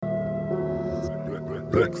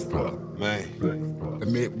Man, The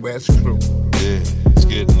Midwest crew. yeah, it's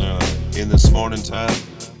getting in this morning time.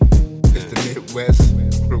 It's the Midwest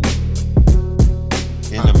crew.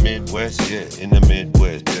 In the Midwest, yeah, in the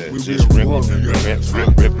Midwest, yeah. We Just real ripping warriors. up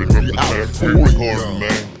the track, recording,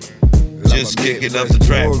 man. Just kicking up the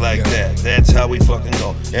track like that. That's how we fucking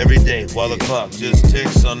go. Every day while the clock just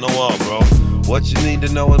ticks on the wall, bro. What you need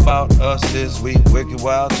to know about us is we wicked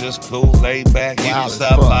wild, just cool, laid back. You can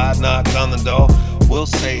stop by, knock on the door. We'll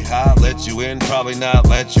say hi, let you in, probably not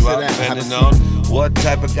let you out, depending on what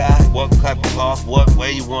type of guy, what type of talk, what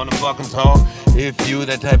way you wanna fucking talk. If you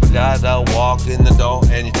that type of guy that'll walk in the door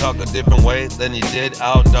and you talk a different way than you did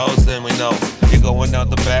outdoors, then we know you're going out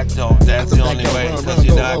the back door. That's the only way, cause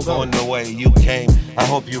you're not going the way you came. I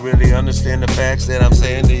hope you really understand the facts that I'm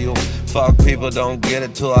saying to you. Fuck people, don't get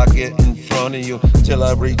it till I get in front of you, till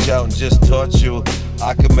I reach out and just touch you.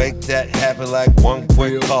 I can make that happen like one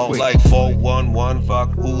quick call, like 411. Fuck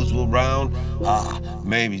who's around?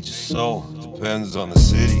 Maybe just so. Depends on the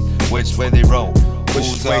city, which way they roll.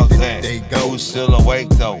 Who's out there? Who's still awake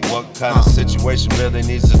though? What kind of situation really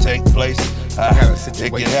needs to take place?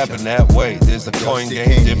 It can happen that way. There's a coin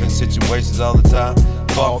game, different situations all the time.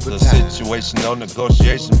 Fuck the situation, no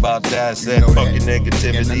negotiation about that. I said fuck your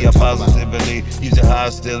negativity or positivity. Using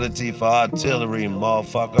hostility for artillery,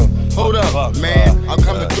 motherfucker. Hold up, man. I'm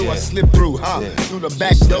coming through, I slip through, through the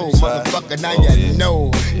back door, motherfucker. Now you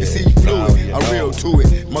know. You see fluid, I'm real to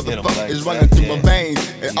it. Motherfucker is running through my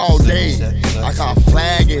veins and all day. I got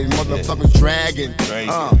flagging, motherfuckers dragging.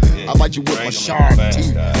 I bite you with my shark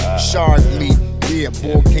teeth, shark meat. Yeah,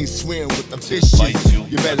 boy, can't swim with the fishes.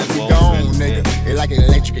 You better be gone, nigga. It's like an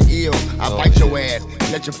electric eel. I bite your ass,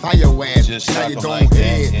 electrify your ass. Now you don't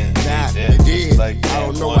head. Nah, you did. I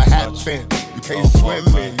don't know what happened. You can't swim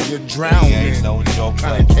and you're drowning.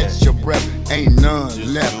 Trying to catch your breath, ain't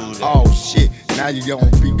none left. Oh shit, now you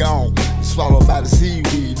don't be gone. Swallowed by the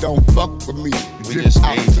seaweed, don't fuck with me. We just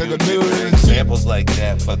gave you different examples like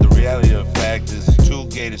that, but the reality of the fact is two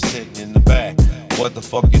gators sitting in the back. What the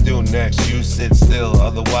fuck you do next? You sit still,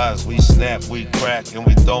 otherwise we snap, we crack, and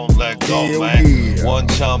we don't let go, man. One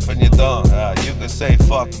chomp and you're done. You can say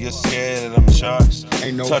fuck, you're scared of them sharks.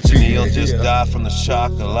 Touching you, you'll just die from the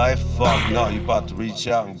shock of life. Fuck no, you about to reach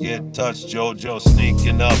out and get touched. JoJo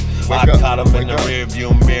sneaking up. I caught him in the rear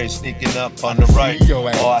view mirror, sneaking up on the right.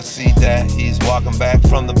 Oh, I see that. He's walking back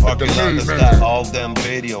from the parking lot that's got all them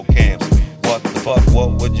video cams. What the fuck,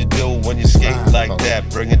 what would you do when you skate like that?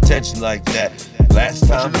 Bring attention like that. Last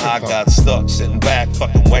time I got stuck sitting back,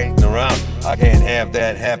 fucking waiting around. I can't have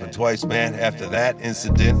that happen twice, man. After that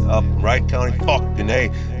incident up in Wright County, fucking A.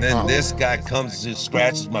 Then this guy comes and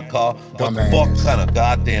scratches my car. What the fuck kind of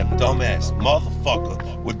goddamn dumbass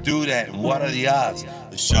motherfucker would do that? And what are the odds?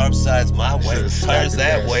 The sharp side's my way, tires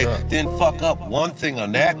that way. Then fuck up one thing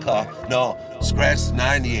on that car. No, scratch the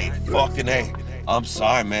 98, fucking A. I'm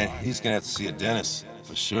sorry, man. He's gonna have to see a dentist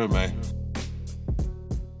for sure, man.